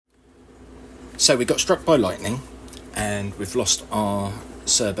So we got struck by lightning and we've lost our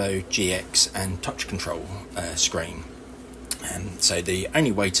Serbo GX and touch control screen. So the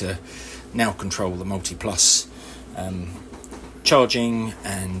only way to now control the multi-plus charging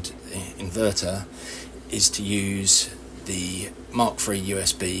and inverter is to use the Mark III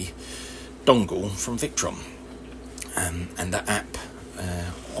USB dongle from Victron and the app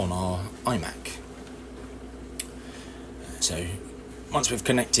on our iMac. So once we've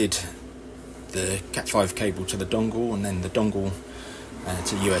connected the Cat5 cable to the dongle and then the dongle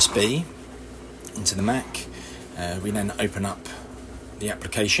to the USB into the Mac, we then open up the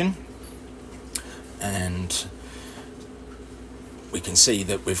application and we can see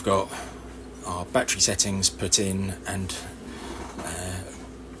that we've got our battery settings put in and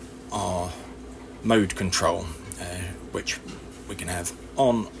our mode control, which we can have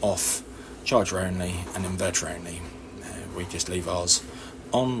on, off, charger only and inverter only. We just leave ours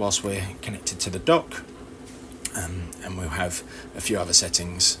on whilst we're connected to the dock, and we'll have a few other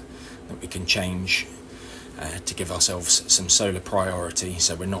settings that we can change to give ourselves some solar priority,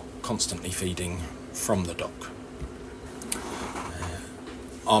 so we're not constantly feeding from the dock.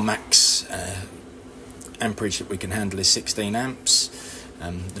 Our max amperage that we can handle is 16 amps.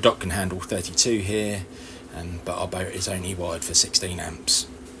 The dock can handle 32 here, but our boat is only wired for 16 amps.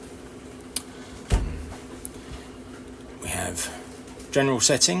 We have general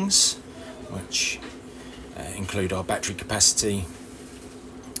settings, which include our battery capacity,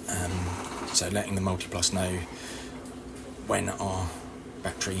 so letting the multi-plus know when our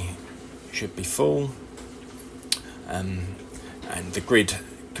battery should be full, and the grid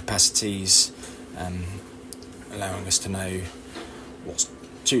capacities, allowing us to know what's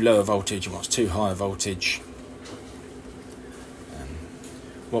too low a voltage and what's too high a voltage,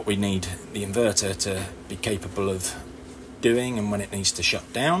 what we need the inverter to be capable of doing and when it needs to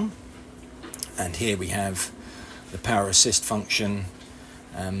shut down. And here we have the power assist function.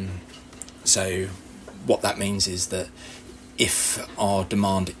 So what that means is that if our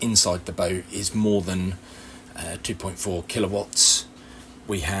demand inside the boat is more than 2.4 kilowatts,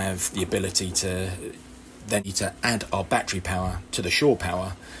 we have the ability to then add our battery power to the shore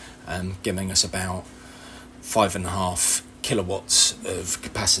power, giving us about 5.5 kilowatts of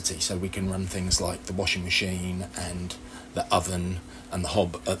capacity, so we can run things like the washing machine and the oven and the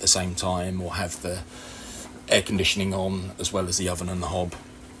hob at the same time, or have the air conditioning on as well as the oven and the hob.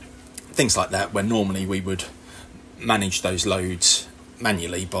 Things like that, where normally we would manage those loads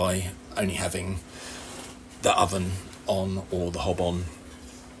manually by only having the oven on or the hob on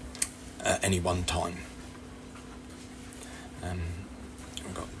at any one time.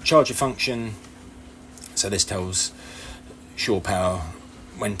 We've got charger function, so this tells shore power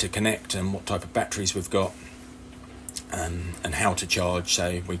when to connect and what type of batteries we've got, and how to charge.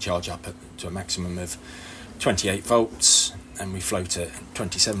 So we charge up to a maximum of 28 volts and we float at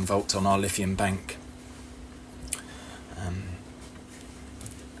 27 volts on our lithium bank.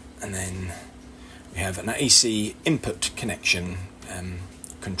 And then we have an AC input connection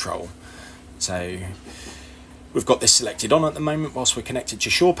control. So we've got this selected on at the moment whilst we're connected to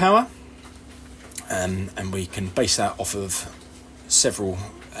shore power, and we can base that off of several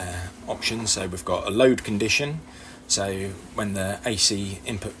options. So we've got a load condition, so when the AC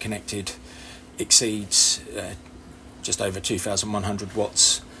input connected exceeds just over 2,100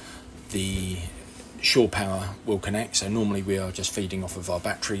 watts, the shore power will connect. So normally we are just feeding off of our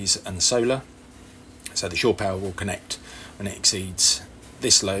batteries and solar, so the shore power will connect when it exceeds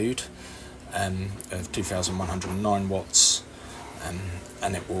this load of 2,109 watts,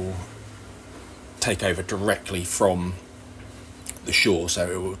 and it will take over directly from the shore,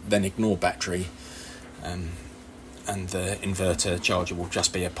 so it will then ignore battery, and the inverter charger will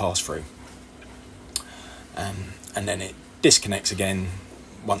just be a pass-through, and then it disconnects again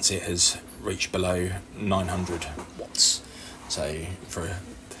once it has reached below 900 watts. So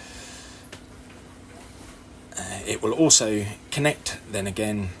it will also connect then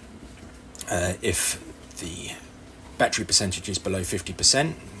again if the battery percentage is below 50%.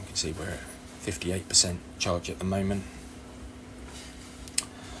 You can see we're at 58% charge at the moment,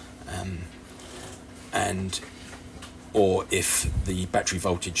 or if the battery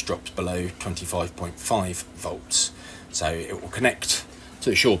voltage drops below 25.5 volts. So it will connect to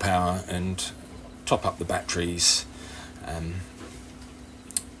the shore power and top up the batteries,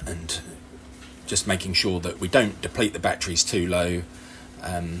 and just making sure that we don't deplete the batteries too low,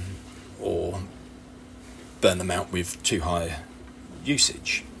 or burn them out with too high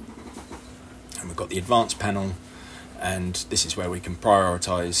usage. And we've got the advanced panel, and this is where we can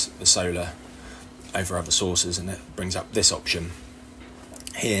prioritise the solar over other sources, and it brings up this option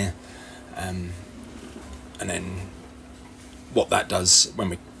here, and then what that does, when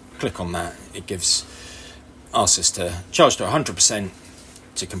we click on that, it asks us to charge to 100%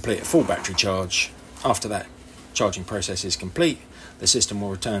 to complete a full battery charge. After that charging process is complete, the system will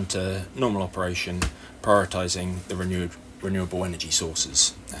return to normal operation, prioritising the renewable energy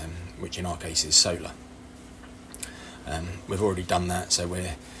sources, which in our case is solar. We've already done that, so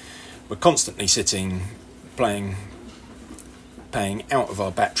we're constantly sitting, paying out of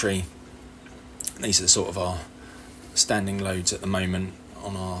our battery. These are sort of our standing loads at the moment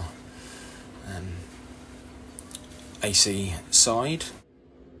on our AC side.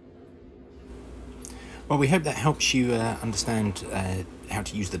 Well, we hope that helps you understand how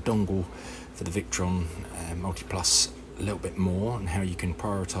to use the dongle for the Victron Multiplus a little bit more, and how you can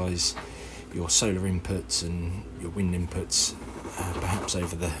prioritise your solar inputs and your wind inputs perhaps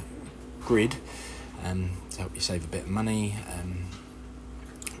over the grid, to help you save a bit of money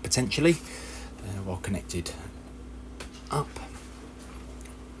potentially while connected up.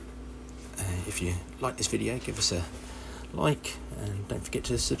 If you like this video, give us a like and don't forget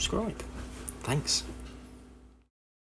to subscribe. Thanks.